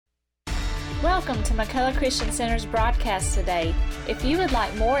Welcome to McCullough Christian Center's broadcast today. If you would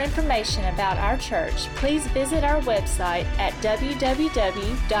like more information about our church, please visit our website at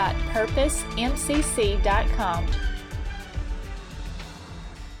www.purposemcc.com.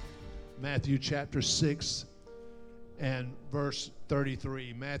 Matthew chapter 6 and verse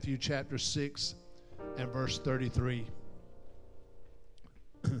 33. Matthew chapter 6 and verse 33.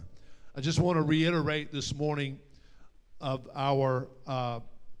 I just want to reiterate this morning of our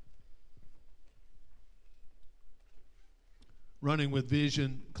Running with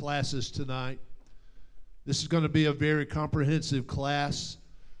Vision classes tonight. This is going to be a very comprehensive class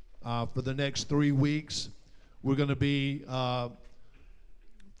for the next 3 weeks. We're going to be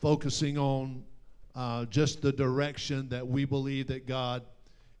focusing on just the direction that we believe that God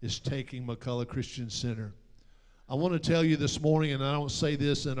is taking McCullough Christian Center. I want to tell you this morning, and I don't say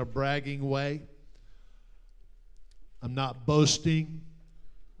this in a bragging way. I'm not boasting.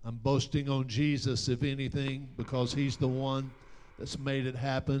 I'm boasting on Jesus, if anything, because he's the one that's made it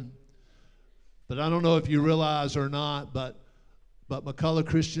happen. But I don't know if you realize or not, but McCullough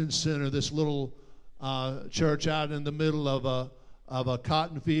Christian Center, this little church out in the middle of a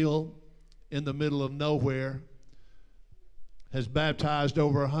cotton field in the middle of nowhere, has baptized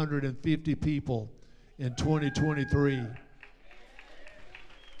over 150 people in 2023.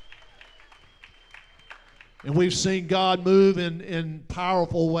 And we've seen God move in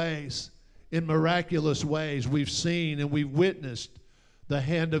powerful ways, in miraculous ways. We've seen and we've witnessed the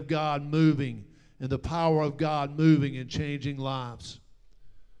hand of God moving and the power of God moving and changing lives.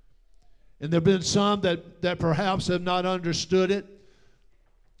 And there have been some that perhaps have not understood it,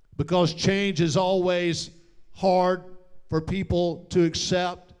 because change is always hard for people to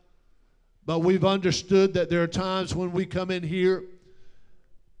accept. But we've understood that there are times when we come in here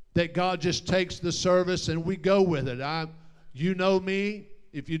that God just takes the service and we go with it. You know me.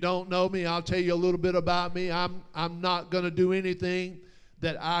 If you don't know me, I'll tell you a little bit about me. I'm not going to do anything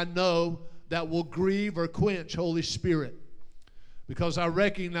that I know that will grieve or quench Holy Spirit, because I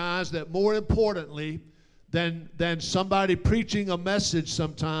recognize that more importantly than somebody preaching a message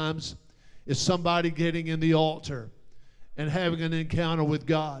sometimes is somebody getting in the altar and having an encounter with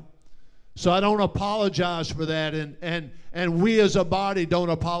God. So I don't apologize for that, and we as a body don't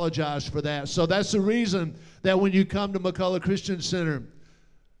apologize for that. So that's the reason that when you come to McCullough Christian Center,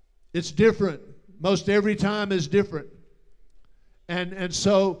 it's different. Most every time is different. And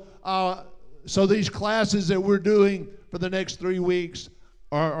so these classes that we're doing for the next 3 weeks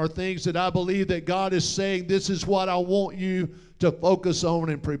are things that I believe that God is saying, this is what I want you to focus on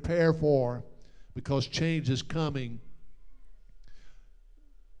and prepare for, because change is coming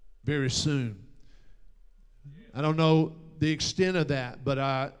very soon. I don't know the extent of that, but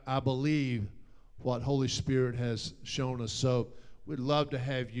I believe what Holy Spirit has shown us. So we'd love to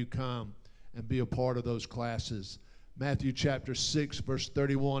have you come and be a part of those classes. Matthew chapter 6, verse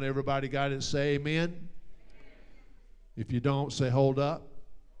 31. Everybody got it? Say amen. If you don't, say hold up.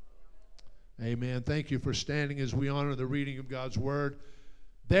 Amen. Thank you for standing as we honor the reading of God's word.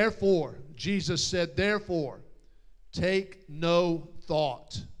 Therefore, Jesus said, therefore, take no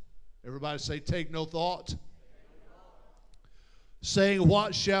thought. Everybody say, take no thought. Saying,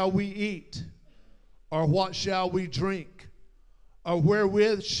 what shall we eat? Or what shall we drink? Or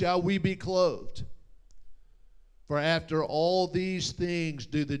wherewith shall we be clothed? For after all these things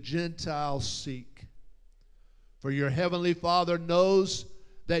do the Gentiles seek. For your heavenly Father knows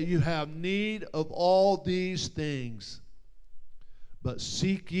that you have need of all these things. But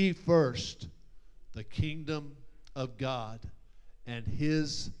seek ye first the kingdom of God and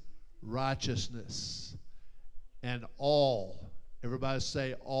his righteousness, and all, everybody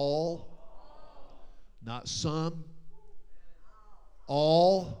say all, not some,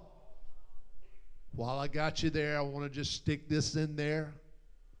 all. While I got you there, I want to just stick this in there.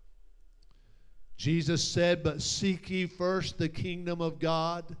 Jesus said, but seek ye first the kingdom of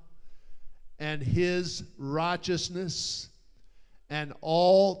God and his righteousness, and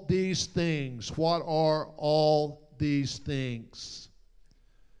all these things. What are all these things?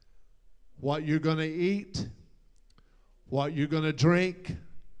 What you're going to eat, what you're going to drink,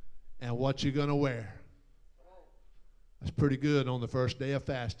 and what you're going to wear. That's pretty good on the first day of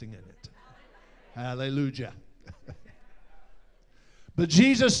fasting, isn't it? Hallelujah. But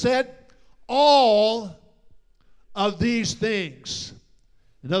Jesus said, all of these things.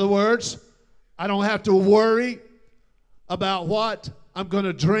 In other words, I don't have to worry about what I'm going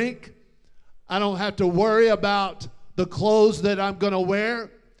to drink. I don't have to worry about the clothes that I'm going to wear.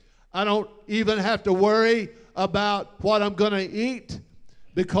 I don't even have to worry about what I'm going to eat,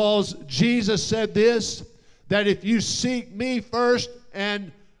 because Jesus said this, that if you seek me first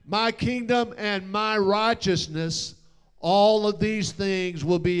and my kingdom and my righteousness, all of these things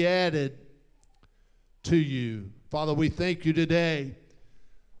will be added to you. Father, we thank you today,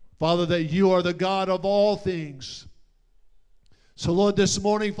 Father, that you are the God of all things. So, Lord, this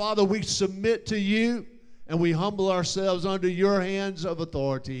morning, Father, we submit to you and we humble ourselves under your hands of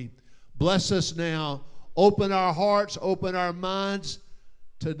authority. Bless us now. Open our hearts, open our minds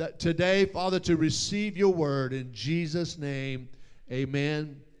today, Father, to receive your word. In Jesus' name,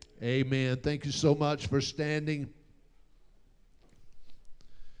 amen. Amen. Thank you so much for standing.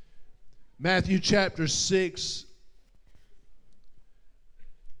 Matthew chapter 6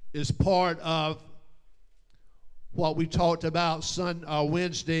 is part of what we talked about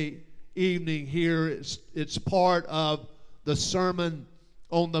Wednesday evening here. It's part of the Sermon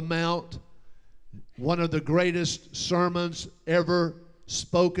on the Mount, one of the greatest sermons ever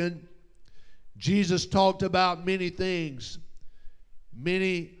spoken. Jesus talked about many things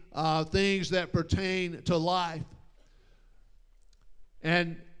that pertain to life.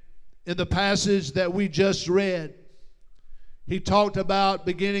 And in the passage that we just read, he talked about,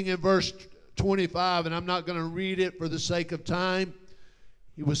 beginning in verse 25, and I'm not going to read it for the sake of time.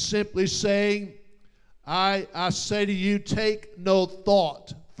 He was simply saying, I say to you, take no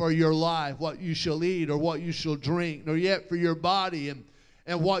thought for your life, what you shall eat or what you shall drink, nor yet for your body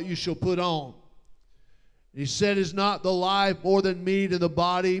and what you shall put on. He said, is not the life more than meat, and the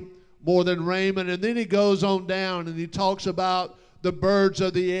body more than raiment? And then he goes on down and he talks about the birds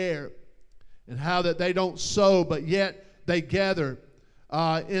of the air and how that they don't sow, but yet they gather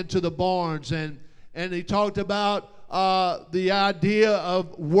into the barns. And he talked about the idea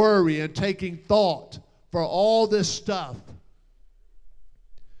of worry and taking thought for all this stuff.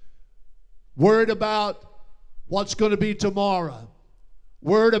 Worried about what's going to be tomorrow.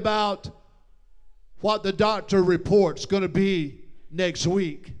 Worried about what the doctor reports going to be next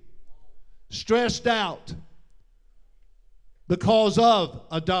week. Stressed out because of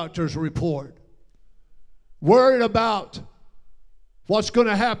a doctor's report. Worried about what's going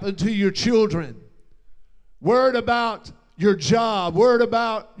to happen to your children. Worried about your job. Worried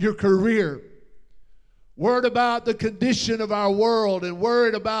about your career. Worried about the condition of our world, and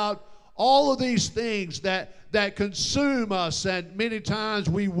worried about all of these things that consume us, and many times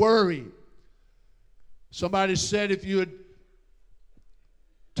we worry. Somebody said if you would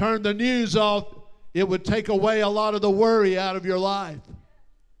turn the news off, it would take away a lot of the worry out of your life.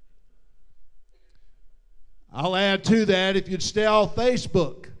 I'll add to that, if you'd stay off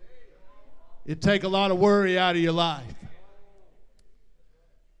Facebook, it'd take a lot of worry out of your life.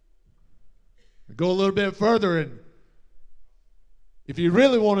 Go a little bit further, and if you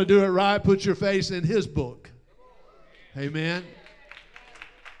really want to do it right, put your face in his book. Amen.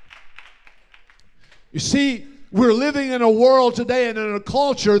 You see, we're living in a world today and in a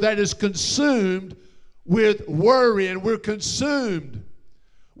culture that is consumed with worry, and we're consumed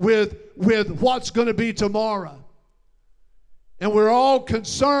with what's going to be tomorrow. And we're all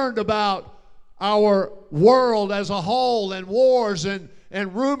concerned about our world as a whole, and wars and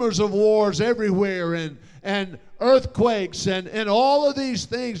rumors of wars everywhere, and earthquakes and all of these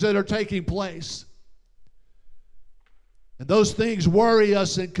things that are taking place. And those things worry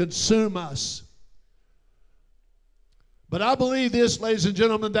us and consume us. But I believe this, ladies and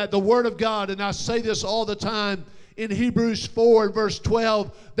gentlemen, that the Word of God, and I say this all the time in Hebrews 4 and verse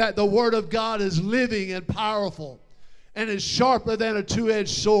 12, that the Word of God is living and powerful and is sharper than a two-edged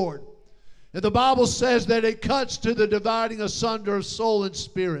sword. And the Bible says that it cuts to the dividing asunder of soul and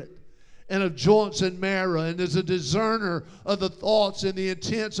spirit, and of joints and marrow, and is a discerner of the thoughts and the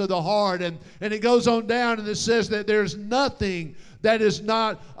intents of the heart. And it goes on down, and it says that there's nothing that is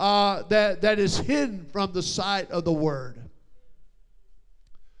not that is hidden from the sight of the Word.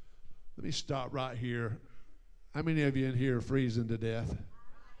 Let me stop right here. How many of you in here are freezing to death?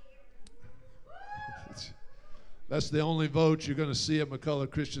 That's the only vote you're going to see at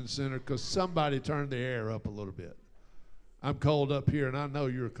McCullough Christian Center, because somebody turned the air up a little bit. I'm cold up here, and I know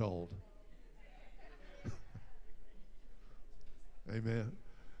you're cold. Amen.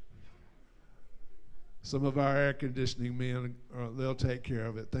 Some of our air conditioning men, they'll take care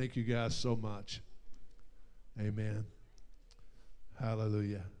of it. Thank you guys so much. Amen.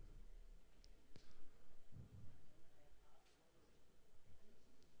 Hallelujah.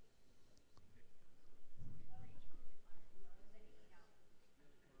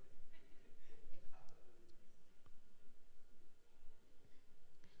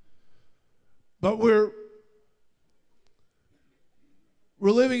 But we're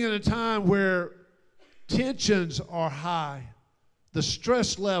living in a time where tensions are high. The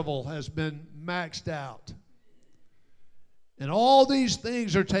stress level has been maxed out. And all these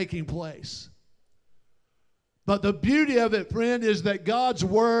things are taking place. But the beauty of it, friend, is that God's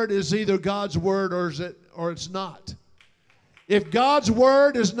word is either God's word or it's not. If God's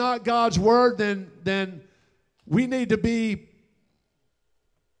word is not God's word, then we need to be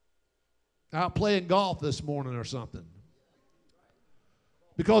out playing golf this morning or something.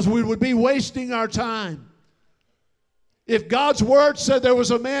 Because we would be wasting our time. If God's word said there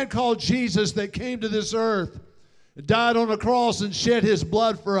was a man called Jesus that came to this earth, died on a cross and shed his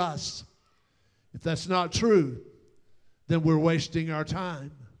blood for us, if that's not true, then we're wasting our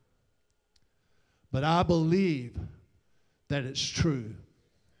time. But I believe that it's true.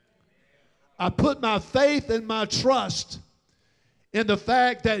 I put my faith and my trust in the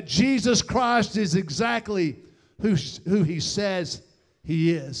fact that Jesus Christ is exactly who he says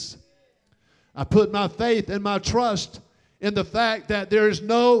he is. I put my faith and my trust in the fact that there is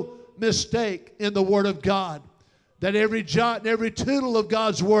no mistake in the Word of God, that every jot and every tittle of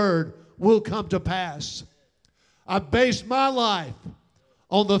God's Word will come to pass. I base my life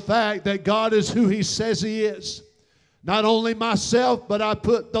on the fact that God is who he says he is. Not only myself, but I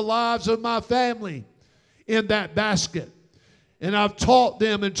put the lives of my family in that basket. And I've taught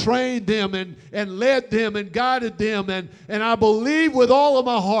them and trained them and led them and guided them. And I believe with all of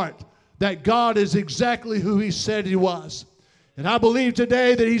my heart that God is exactly who he said he was. And I believe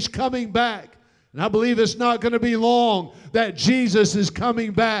today that he's coming back. And I believe it's not going to be long that Jesus is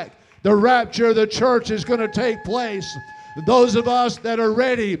coming back. The rapture of the church is going to take place. Those of us that are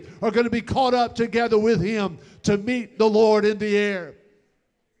ready are going to be caught up together with him to meet the Lord in the air.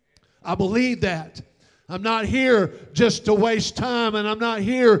 I believe that. I'm not here just to waste time, and I'm not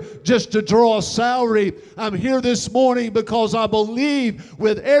here just to draw a salary. I'm here this morning because I believe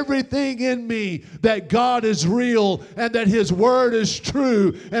with everything in me that God is real and that his word is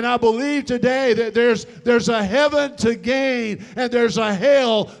true. And I believe today that there's a heaven to gain and there's a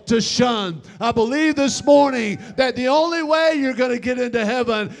hell to shun. I believe this morning that the only way you're going to get into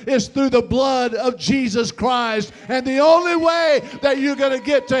heaven is through the blood of Jesus Christ. And the only way that you're going to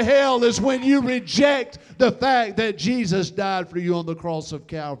get to hell is when you reject the fact that Jesus died for you on the cross of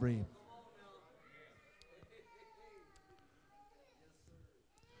Calvary.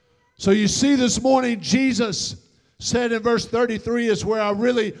 So you see this morning, Jesus said in verse 33 is where I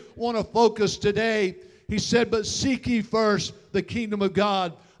really want to focus today. He said, but seek ye first the kingdom of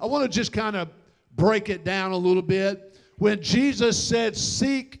God. I want to just kind of break it down a little bit. When Jesus said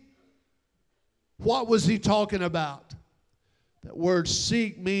seek, what was he talking about? That word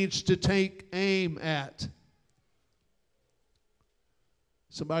seek means to take aim at.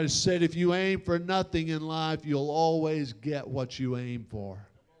 Somebody said if you aim for nothing in life, you'll always get what you aim for.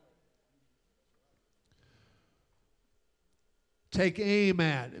 Take aim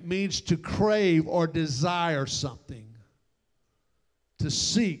at. It means to crave or desire something. To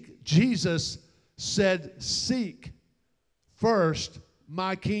seek. Jesus said, seek first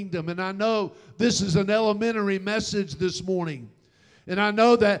my kingdom. And I know this is an elementary message this morning. And I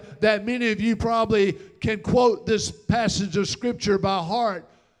know that many of you probably can quote this passage of Scripture by heart.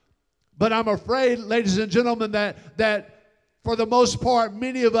 But I'm afraid, ladies and gentlemen, that for the most part,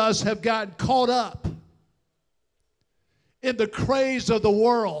 many of us have gotten caught up in the craze of the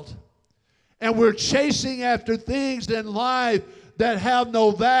world. And we're chasing after things in life that have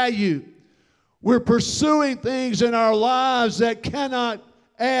no value. We're pursuing things in our lives that cannot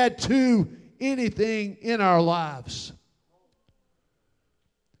add to anything in our lives.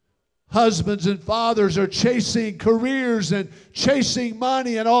 Husbands and fathers are chasing careers and chasing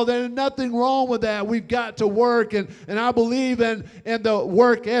money and all that. There's nothing wrong with that. We've got to work, and I believe in the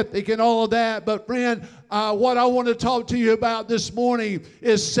work ethic and all of that. But friend, what I want to talk to you about this morning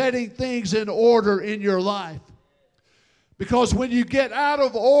is setting things in order in your life. Because when you get out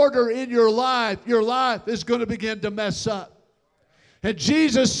of order in your life is going to begin to mess up. And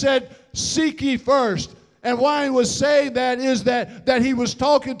Jesus said, seek ye first. And why he was saying that is that he was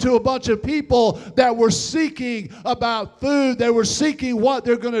talking to a bunch of people that were seeking about food. They were seeking what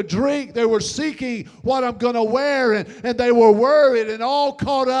they're going to drink. They were seeking what I'm going to wear. And they were worried and all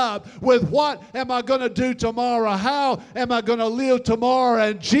caught up with what am I going to do tomorrow? How am I going to live tomorrow?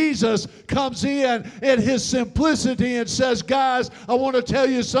 And Jesus comes in his simplicity and says, guys, I want to tell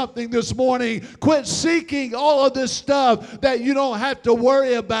you something this morning. Quit seeking all of this stuff that you don't have to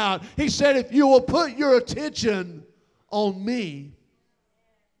worry about. He said, if you will put your attention on me.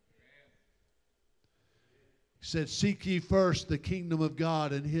 He said, seek ye first the kingdom of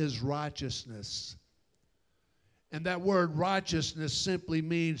God and his righteousness. And that word righteousness simply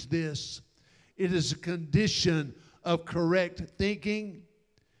means this. It is a condition of correct thinking.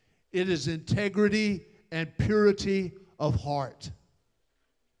 It is integrity and purity of heart.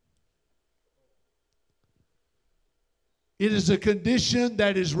 It is a condition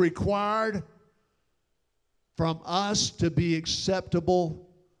that is required from us to be acceptable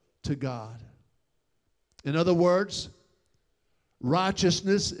to God. In other words,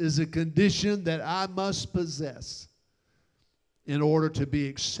 righteousness is a condition that I must possess in order to be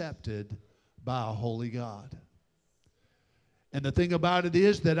accepted by a holy God. And the thing about it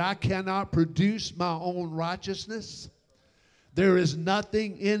is that I cannot produce my own righteousness. There is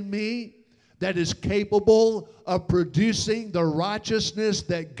nothing in me that is capable of producing the righteousness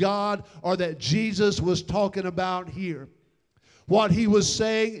that God or that Jesus was talking about here. What he was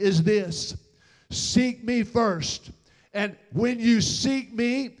saying is this: seek me first. And when you seek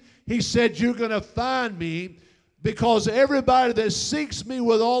me, he said, you're going to find me, because everybody that seeks me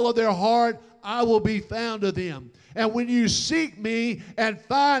with all of their heart, I will be found of them. And when you seek me and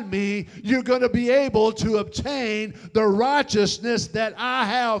find me, you're going to be able to obtain the righteousness that I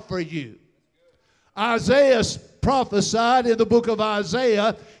have for you. Isaiah prophesied in the book of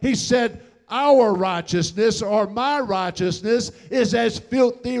Isaiah. He said, our righteousness, or my righteousness, is as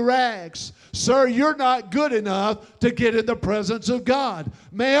filthy rags. Sir, you're not good enough to get in the presence of God.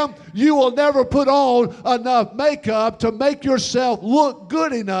 Ma'am, you will never put on enough makeup to make yourself look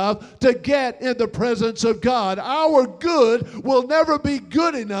good enough to get in the presence of God. Our good will never be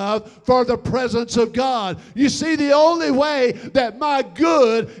good enough for the presence of God. You see, the only way that my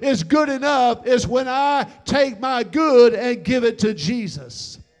good is good enough is when I take my good and give it to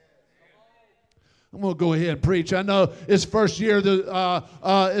Jesus. I'm going to go ahead and preach. I know it's first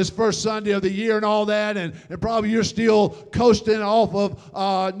Sunday of the year and all that, and probably you're still coasting off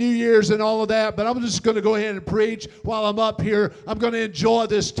of New Year's and all of that, but I'm just going to go ahead and preach while I'm up here. I'm going to enjoy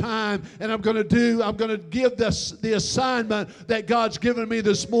this time, and I'm going to give the assignment that God's given me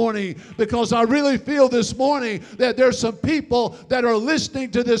this morning, because I really feel this morning that there's some people that are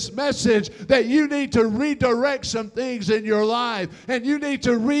listening to this message that you need to redirect some things in your life, and you need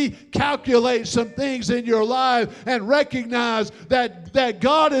to recalculate some things in your life and recognize that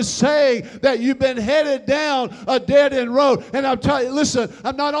God is saying that you've been headed down a dead-end road. And I'm telling you, listen,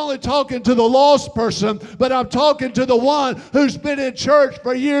 I'm not only talking to the lost person, but I'm talking to the one who's been in church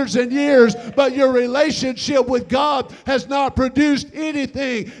for years and years, but your relationship with God has not produced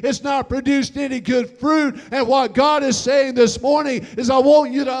anything. It's not produced any good fruit. And what God is saying this morning is, I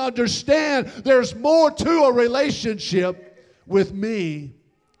want you to understand there's more to a relationship with me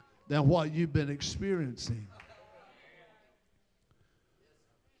than what you've been experiencing.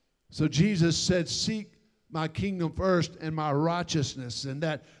 So Jesus said, seek my kingdom first and my righteousness. And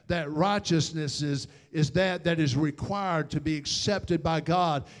that righteousness is that is required to be accepted by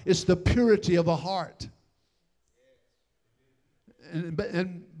God. It's the purity of a heart.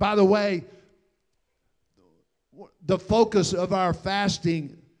 And by the way, the focus of our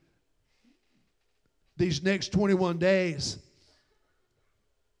fasting these next 21 days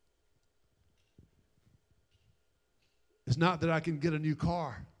it's not that I can get a new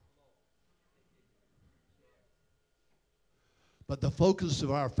car. But the focus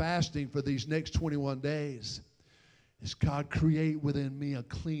of our fasting for these next 21 days is, God, create within me a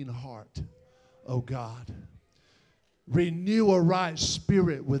clean heart, oh God. Renew a right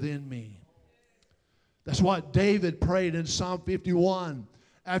spirit within me. That's what David prayed in Psalm 51.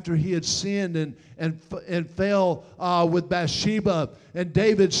 After he had sinned and fell with Bathsheba. And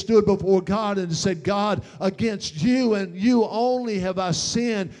David stood before God and said, God, against you and you only have I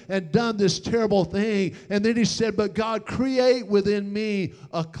sinned and done this terrible thing. And then he said, but God, create within me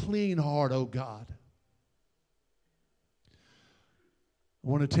a clean heart, oh God. I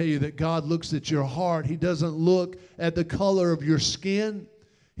want to tell you that God looks at your heart. He doesn't look at the color of your skin.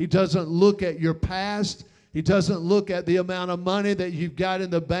 He doesn't look at your past. He doesn't look at the amount of money that you've got in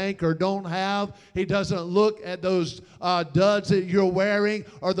the bank or don't have. He doesn't look at those duds that you're wearing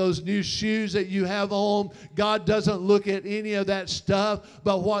or those new shoes that you have on. God doesn't look at any of that stuff.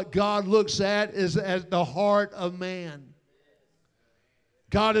 But what God looks at is at the heart of man.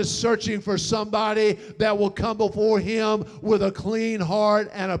 God is searching for somebody that will come before Him with a clean heart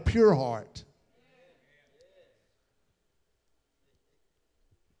and a pure heart.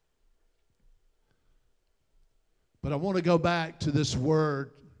 But I want to go back to this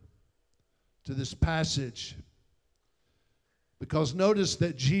word, to this passage, because notice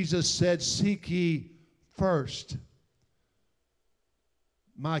that Jesus said, seek ye first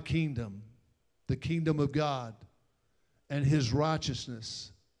my kingdom, the kingdom of God, and His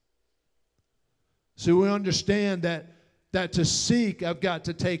righteousness. So we understand that to seek, I've got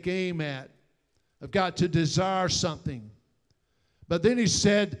to take aim at. I've got to desire something. But then He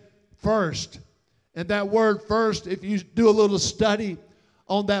said, first. And that word first, if you do a little study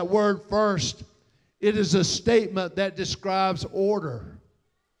on that word first, it is a statement that describes order.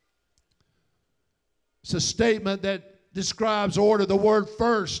 It's a statement that describes order. The word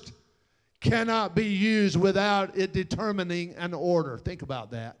first cannot be used without it determining an order. Think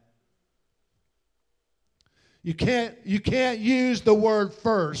about that. You can't use the word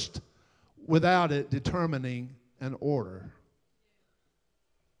first without it determining an order.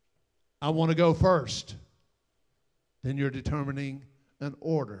 I want to go first. Then you're determining an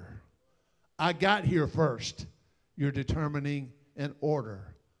order. I got here first. You're determining an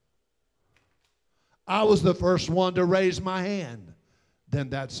order. I was the first one to raise my hand. Then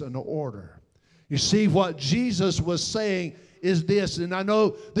that's an order. You see, what Jesus was saying is this, and I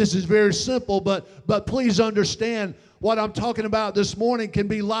know this is very simple, but please understand what I'm talking about this morning can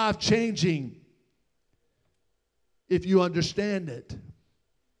be life-changing if you understand it.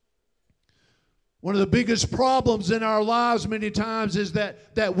 One of the biggest problems in our lives many times is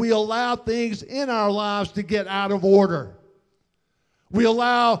that we allow things in our lives to get out of order. We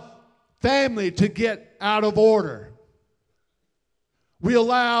allow family to get out of order. We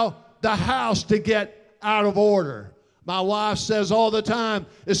allow the house to get out of order. My wife says all the time,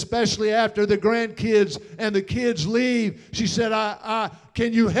 especially after the grandkids and the kids leave, she said,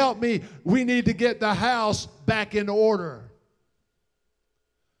 can you help me? We need to get the house back in order.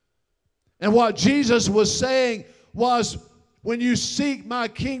 And what Jesus was saying was, when you seek my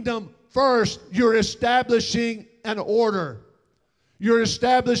kingdom first, you're establishing an order. You're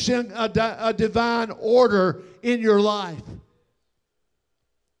establishing a divine order in your life.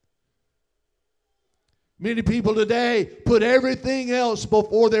 Many people today put everything else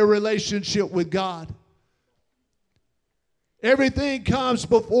before their relationship with God. Everything comes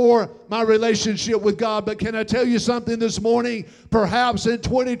before my relationship with God. But can I tell you something this morning? Perhaps in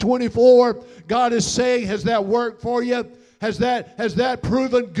 2024, God is saying, has that worked for you? Has that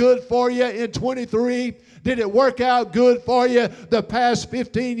proven good for you in 23? Did it work out good for you the past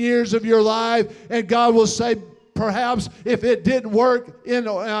 15 years of your life? And God will say, perhaps if it didn't work and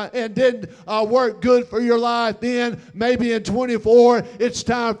didn't work good for your life then, maybe in 24, it's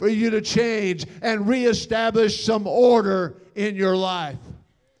time for you to change and reestablish some order in your life.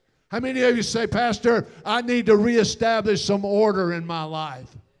 How many of you say, Pastor, I need to reestablish some order in my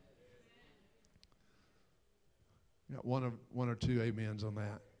life? Got one or two amens on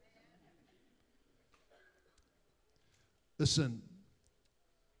that. Listen.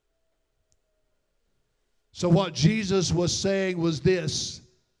 So what Jesus was saying was this.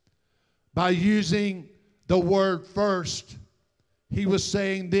 By using the word first, he was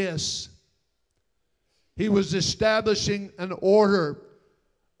saying this. He was establishing an order,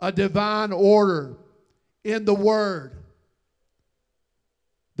 a divine order in the word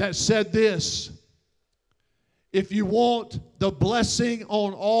that said this. If you want the blessing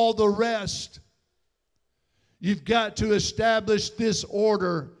on all the rest, you've got to establish this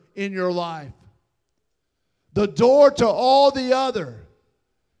order in your life. The door to all the other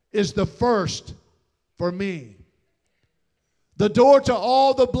is the first for me. The door to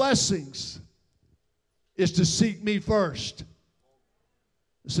all the blessings is to seek me first.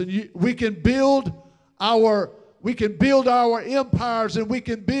 So we can build our empires, and we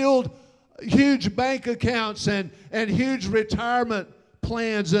can build huge bank accounts and huge retirement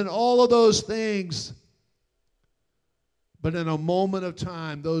plans and all of those things. But in a moment of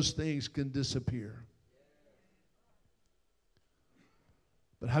time, those things can disappear.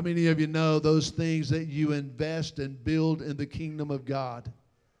 But how many of you know those things that you invest and build in the kingdom of God,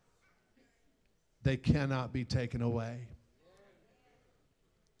 they cannot be taken away?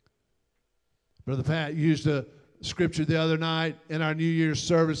 Brother Pat used a scripture the other night in our New Year's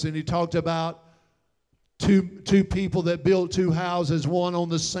service, and he talked about two people that built two houses, one on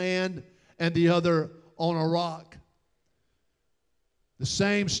the sand and the other on a rock. The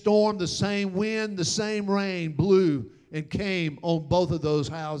same storm, the same wind, the same rain blew and came on both of those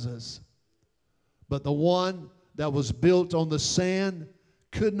houses. But the one that was built on the sand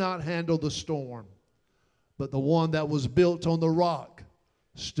could not handle the storm. But the one that was built on the rock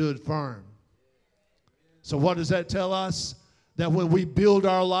stood firm. So what does that tell us? That when we build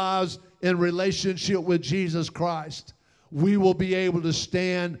our lives in relationship with Jesus Christ, we will be able to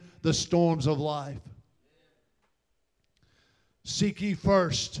stand the storms of life. Seek ye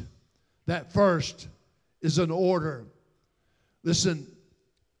first. That first is an order. Listen,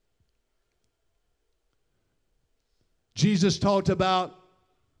 Jesus talked about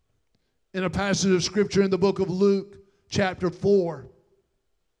in a passage of Scripture in the book of Luke, chapter 4.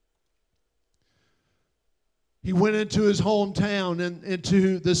 He went into his hometown and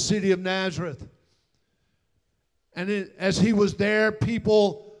into the city of Nazareth. And as he was there,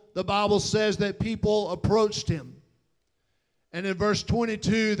 the Bible says that people approached him. And in verse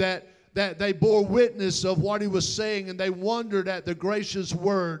 22, that they bore witness of what he was saying, and they wondered at the gracious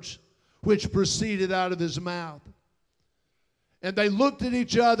words which proceeded out of his mouth. And they looked at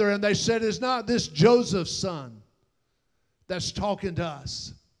each other and they said, "Is not this Joseph's son that's talking to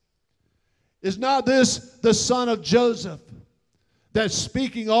us? Is not this the son of Joseph that's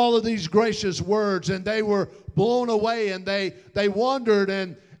speaking all of these gracious words?" And they were blown away, and they wondered.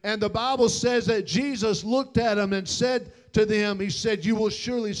 And the Bible says that Jesus looked at them and said to them, he said, "You will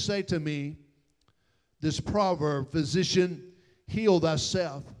surely say to me this proverb, Physician, heal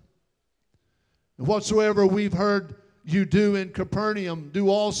thyself. And whatsoever we've heard you do in Capernaum, do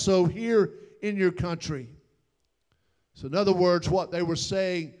also here in your country." So in other words, what they were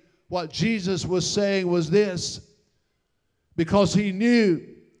saying, what Jesus was saying was this, because he knew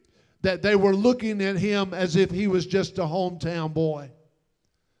that they were looking at him as if he was just a hometown boy.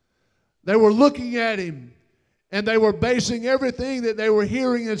 They were looking at him, and they were basing everything that they were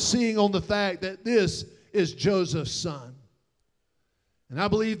hearing and seeing on the fact that this is Joseph's son. And I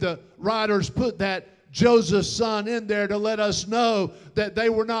believe the writers put that Joseph's son in there to let us know that they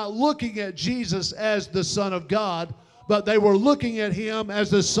were not looking at Jesus as the Son of God, but they were looking at him as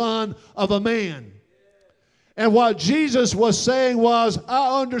the son of a man. And what Jesus was saying was,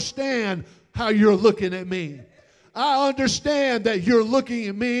 I understand how you're looking at me. I understand that you're looking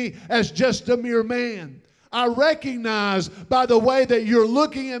at me as just a mere man. I recognize by the way that you're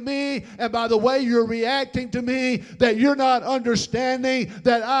looking at me and by the way you're reacting to me that you're not understanding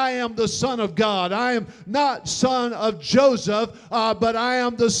that I am the Son of God. I am not son of Joseph, but I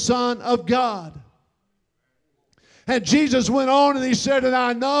am the Son of God. And Jesus went on and he said, and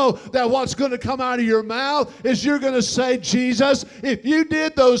I know that what's going to come out of your mouth is you're going to say, Jesus, if you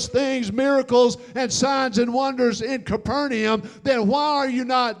did those things, miracles and signs and wonders in Capernaum, then why are you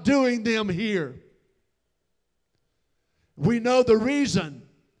not doing them here? We know the reason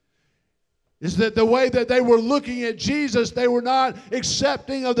is that the way that they were looking at Jesus, they were not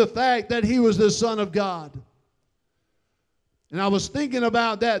accepting of the fact that he was the Son of God. And I was thinking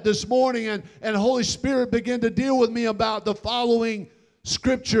about that this morning, and Holy Spirit began to deal with me about the following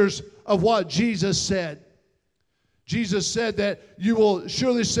scriptures of what Jesus said. Jesus said that you will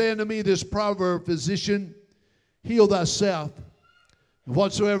surely say unto me this proverb, Physician, heal thyself. And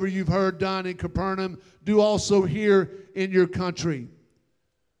whatsoever you've heard done in Capernaum, do also here in your country.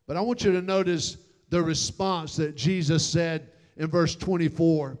 But I want you to notice the response that Jesus said in verse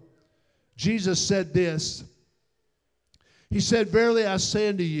 24. Jesus said this. He said, verily I say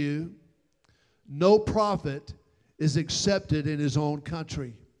unto you, no prophet is accepted in his own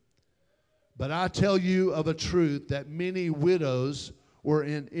country. But I tell you of a truth that many widows were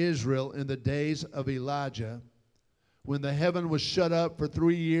in Israel in the days of Elijah, when the heaven was shut up for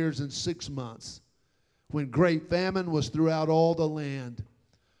 3 years and 6 months, when great famine was throughout all the land.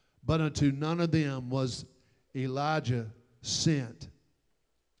 But unto none of them was Elijah sent,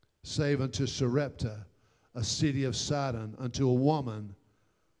 save unto Sarepta, a city of Sidon, unto a woman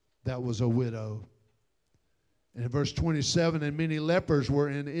that was a widow. And in verse 27, and many lepers were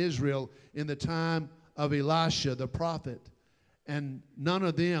in Israel in the time of Elisha the prophet, and none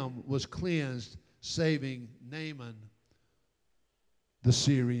of them was cleansed, saving Naaman the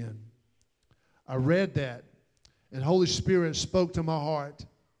Syrian. I read that, and Holy Spirit spoke to my heart.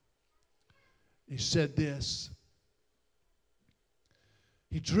 He said this.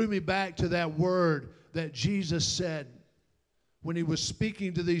 He drew me back to that word that Jesus said when he was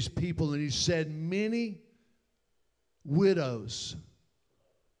speaking to these people, and he said, many widows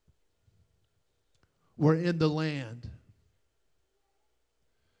were in the land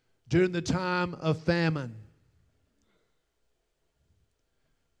during the time of famine.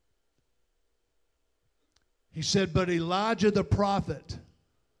 He said, but Elijah the prophet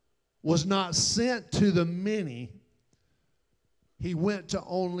was not sent to the many. He went to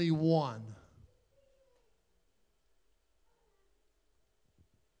only one.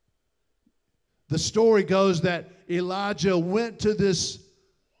 The story goes that Elijah went to this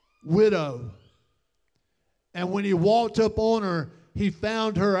widow, and when he walked up on her, he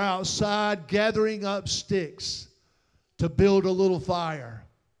found her outside gathering up sticks to build a little fire.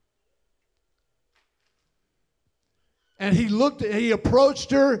 And he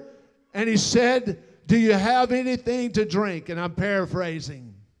approached her and he said, do you have anything to drink? And I'm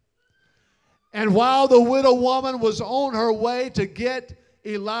paraphrasing. And while the widow woman was on her way to get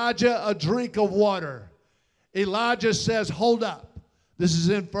Elijah a drink of water, Elijah says, hold up. This is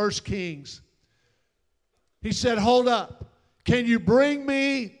in 1 Kings. He said, hold up. Can you bring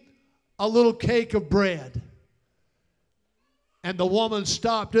me a little cake of bread? And the woman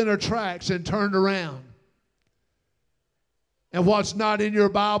stopped in her tracks and turned around. And what's not in your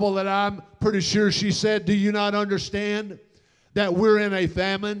Bible that I'm pretty sure she said, do you not understand that we're in a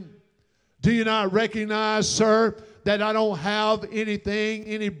famine? Do you not recognize, sir, that I don't have anything,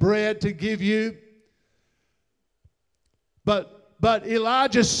 any bread to give you? But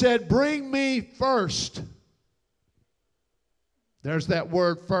Elijah said, bring me first. There's that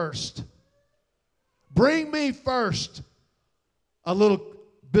word first. Bring me first a little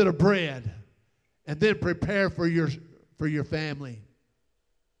bit of bread, and then prepare for your family.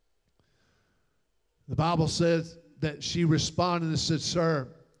 The Bible says that she responded and said, sir,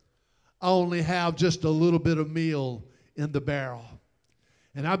 I only have just a little bit of meal in the barrel.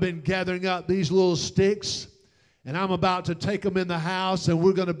 And I've been gathering up these little sticks, and I'm about to take them in the house, and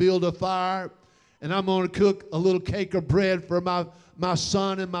we're going to build a fire, and I'm going to cook a little cake of bread for my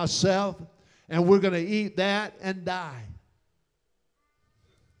son and myself, and we're going to eat that and die.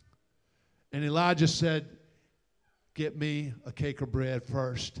 And Elijah said, get me a cake of bread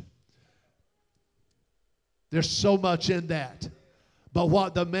first. There's so much in that. But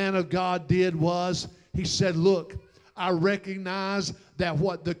what the man of God did was, he said, look, I recognize that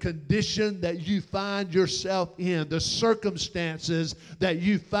what the condition that you find yourself in, the circumstances that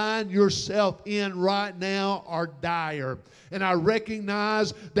you find yourself in right now are dire. And I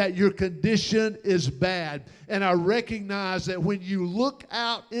recognize that your condition is bad. And I recognize that when you look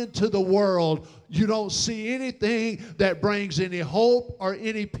out into the world, you don't see anything that brings any hope or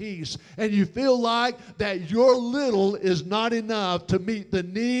any peace. And you feel like that your little is not enough to meet the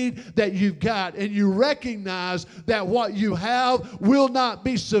need that you've got. And you recognize that what you have will not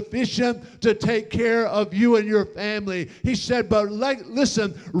be sufficient to take care of you and your family. He said, but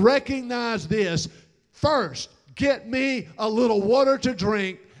listen, recognize this. First, get me a little water to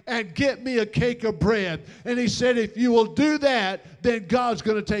drink and get me a cake of bread. And he said, if you will do that, then God's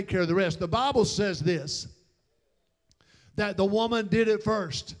going to take care of the rest. The Bible says this, that the woman did it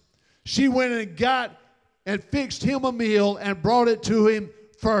first. She went and got and fixed him a meal and brought it to him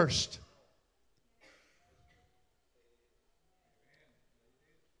first.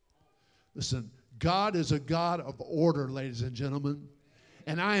 Listen, God is a God of order, ladies and gentlemen.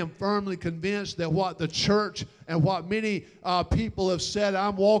 And I am firmly convinced that what the church and what many people have said,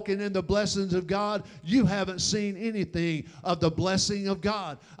 I'm walking in the blessings of God, you haven't seen anything of the blessing of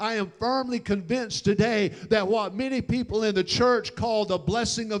God. I am firmly convinced today that what many people in the church call the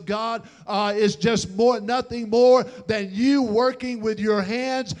blessing of God is just nothing more than you working with your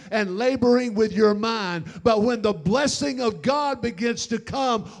hands and laboring with your mind. But when the blessing of God begins to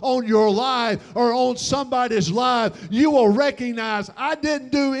come on your life or on somebody's life, you will recognize, I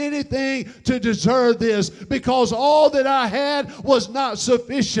didn't do anything to deserve this, because all that I had was not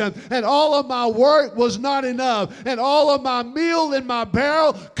sufficient, and all of my work was not enough, and all of my meal in my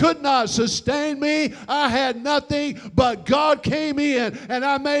barrel could not sustain me. I had nothing, but God came in, and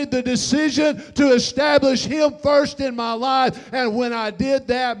I made the decision to establish Him first in my life. And when I did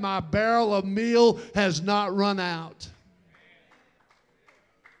that, my barrel of meal has not run out.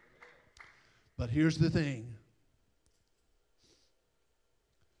 But here's the thing.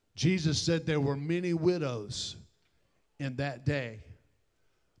 Jesus said there were many widows in that day,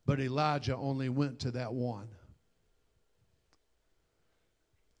 but Elijah only went to that one.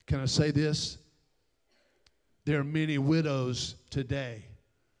 Can I say this? There are many widows today,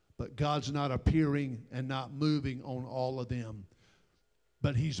 but God's not appearing and not moving on all of them.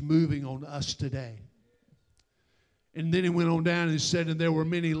 But He's moving on us today. And then He went on down and He said, and there were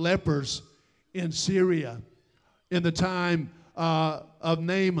many lepers in Syria in the time of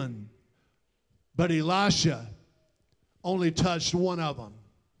Naaman, but Elisha only touched one of them,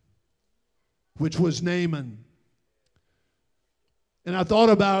 which was Naaman. And I thought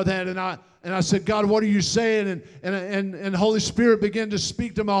about that, and I said, God, what are you saying? And Holy Spirit began to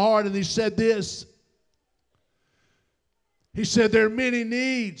speak to my heart, and He said this. He said, there are many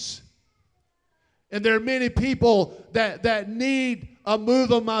needs, and there are many people that need a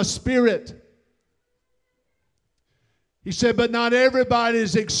move of my Spirit. He said, but not everybody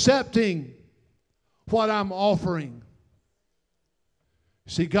is accepting what I'm offering.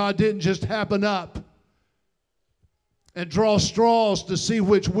 See, God didn't just happen up and draw straws to see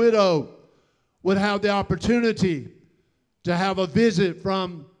which widow would have the opportunity to have a visit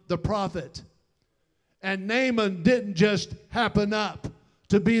from the prophet. And Naaman didn't just happen up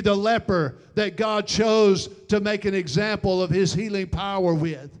to be the leper that God chose to make an example of His healing power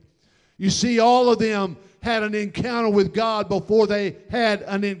with. You see, all of them had an encounter with God before they had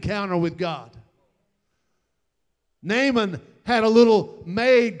an encounter with God. Naaman had a little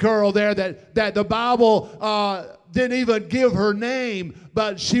maid girl there that the Bible didn't even give her name,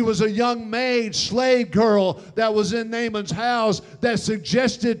 but she was a young maid, slave girl that was in Naaman's house that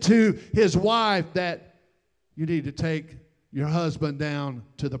suggested to his wife that you need to take your husband down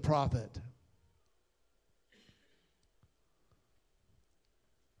to the prophet.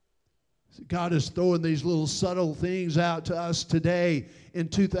 God is throwing these little subtle things out to us today in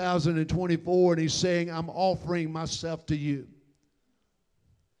 2024, and He's saying, I'm offering myself to you.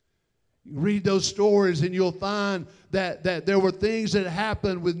 You read those stories and you'll find that there were things that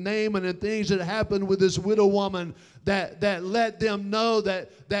happened with Naaman and things that happened with this widow woman that let them know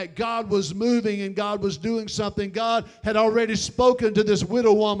that God was moving and God was doing something. God had already spoken to this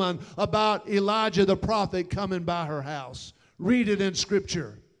widow woman about Elijah the prophet coming by her house. Read it in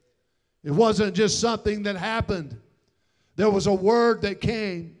Scripture. It wasn't just something that happened. There was a word that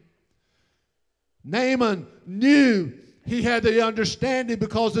came. Naaman knew. He had the understanding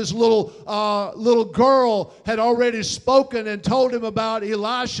because this little girl had already spoken and told him about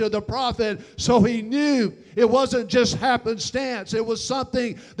Elisha the prophet. So he knew it wasn't just happenstance. It was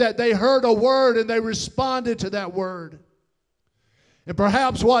something that they heard a word and they responded to that word. And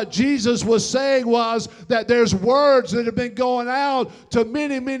perhaps what Jesus was saying was that there's words that have been going out to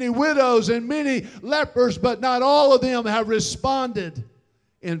many, many widows and many lepers, but not all of them have responded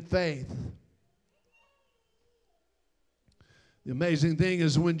in faith. The amazing thing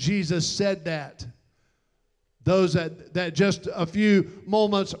is when Jesus said that, those that just a few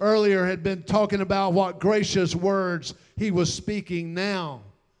moments earlier had been talking about what gracious words He was speaking now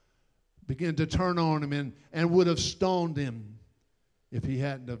began to turn on Him and would have stoned Him if He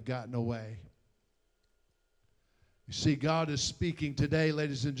hadn't have gotten away. You see, God is speaking today,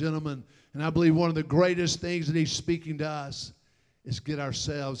 ladies and gentlemen, and I believe one of the greatest things that He's speaking to us is get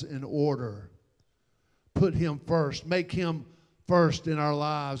ourselves in order. Put Him first. Make Him first in our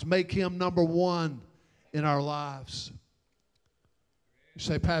lives. Make Him number one in our lives. You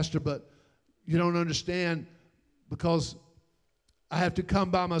say, Pastor, but you don't understand because I have to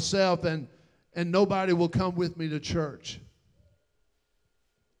come by myself and nobody will come with me to church.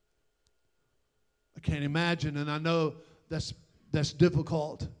 I can't imagine, and I know that's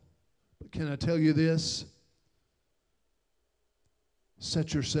difficult. But can I tell you this?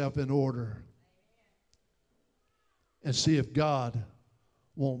 Set yourself in order. And see if God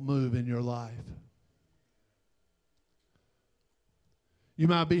won't move in your life. You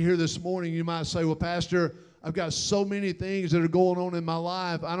might be here this morning. You might say, well, Pastor, I've got so many things that are going on in my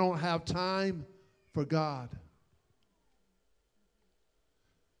life. I don't have time for God.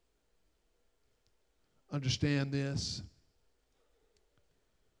 Understand this.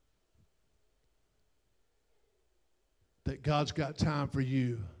 That God's got time for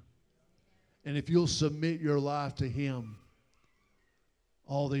you. And if you'll submit your life to Him,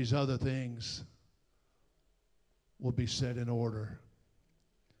 all these other things will be set in order.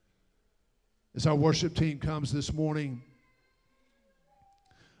 As our worship team comes this morning,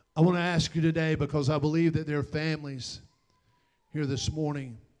 I want to ask you today, because I believe that there are families here this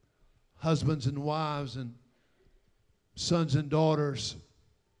morning, husbands and wives and sons and daughters,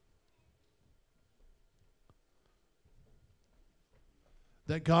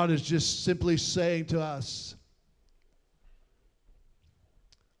 that God is just simply saying to us,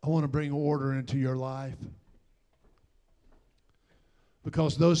 I want to bring order into your life.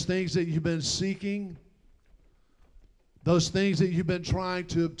 Because those things that you've been seeking, those things that you've been trying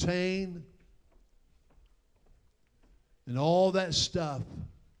to obtain, and all that stuff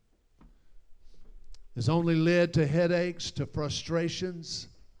has only led to headaches, to frustrations,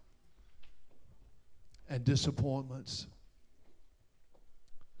 and disappointments.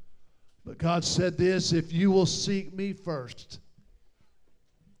 But God said this, if you will seek me first,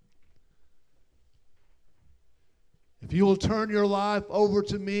 if you will turn your life over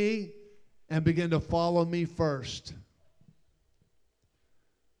to me and begin to follow me first,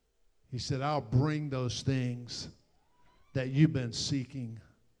 He said, I'll bring those things that you've been seeking.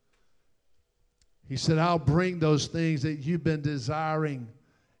 He said, I'll bring those things that you've been desiring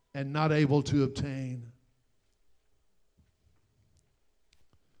and not able to obtain.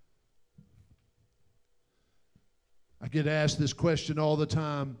 I get asked this question all the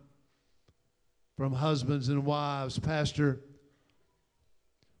time from husbands and wives. Pastor,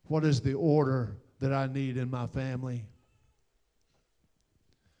 what is the order that I need in my family?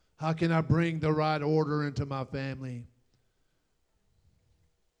 How can I bring the right order into my family?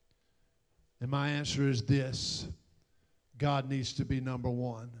 And my answer is this: God needs to be number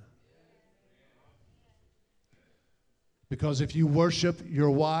one. Because if you worship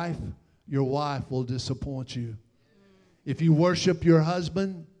your wife will disappoint you. If you worship your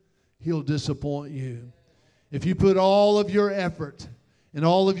husband, he'll disappoint you. if you put all of your effort and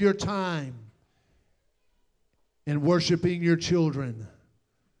all of your time in worshiping your children,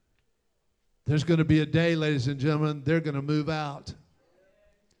 there's going to be a day, ladies and gentlemen, they're going to move out.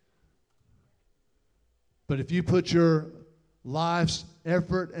 But if you put your life's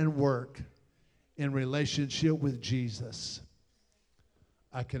effort and work in relationship with Jesus,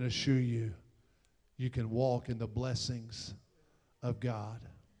 I can assure you, you can walk in the blessings of God.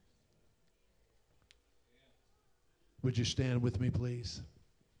 Would you stand with me, please?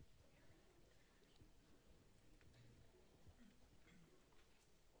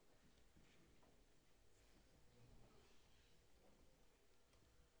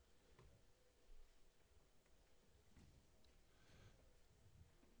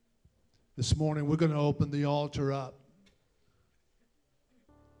 This morning, we're going to open the altar up.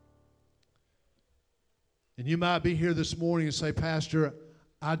 And you might be here this morning and say, Pastor,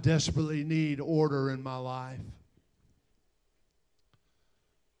 I desperately need order in my life.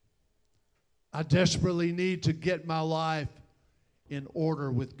 I desperately need to get my life in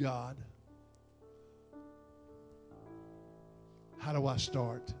order with God. How do I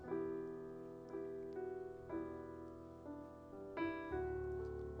start?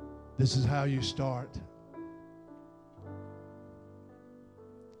 This is how you start.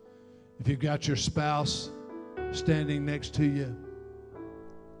 If you've got your spouse standing next to you,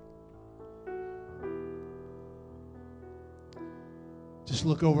 just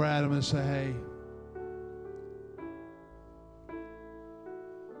look over at him and say, hey,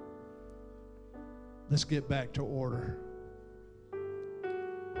 let's get back to order.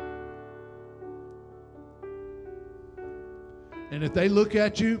 And if they look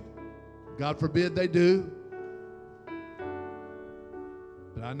at you, God forbid they do,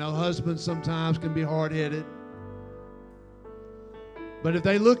 but I know husbands sometimes can be hard-headed. But if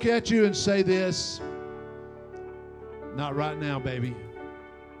they look at you and say this, not right now, baby,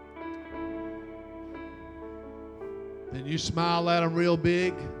 then you smile at them real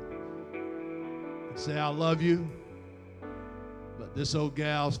big and say, I love you, but this old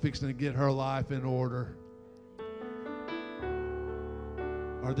gal's fixing to get her life in order.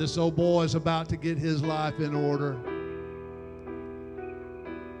 Or this old boy is about to get his life in order.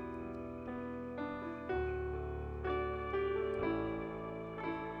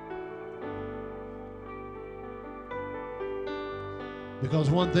 Because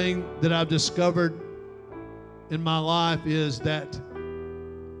one thing that I've discovered in my life is that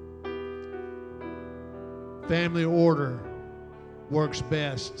family order works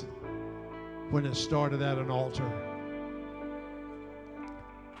best when it's started at an altar.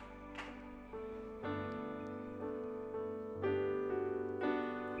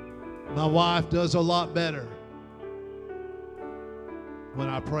 My wife does a lot better when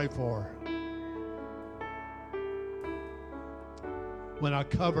I pray for her, when I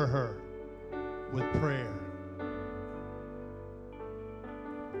cover her with prayer.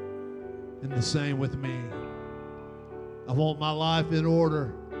 And the same with me. I want my life in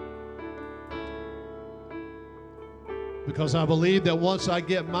order because I believe that once I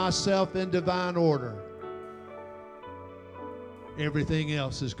get myself in divine order, everything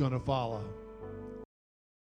else is going to follow.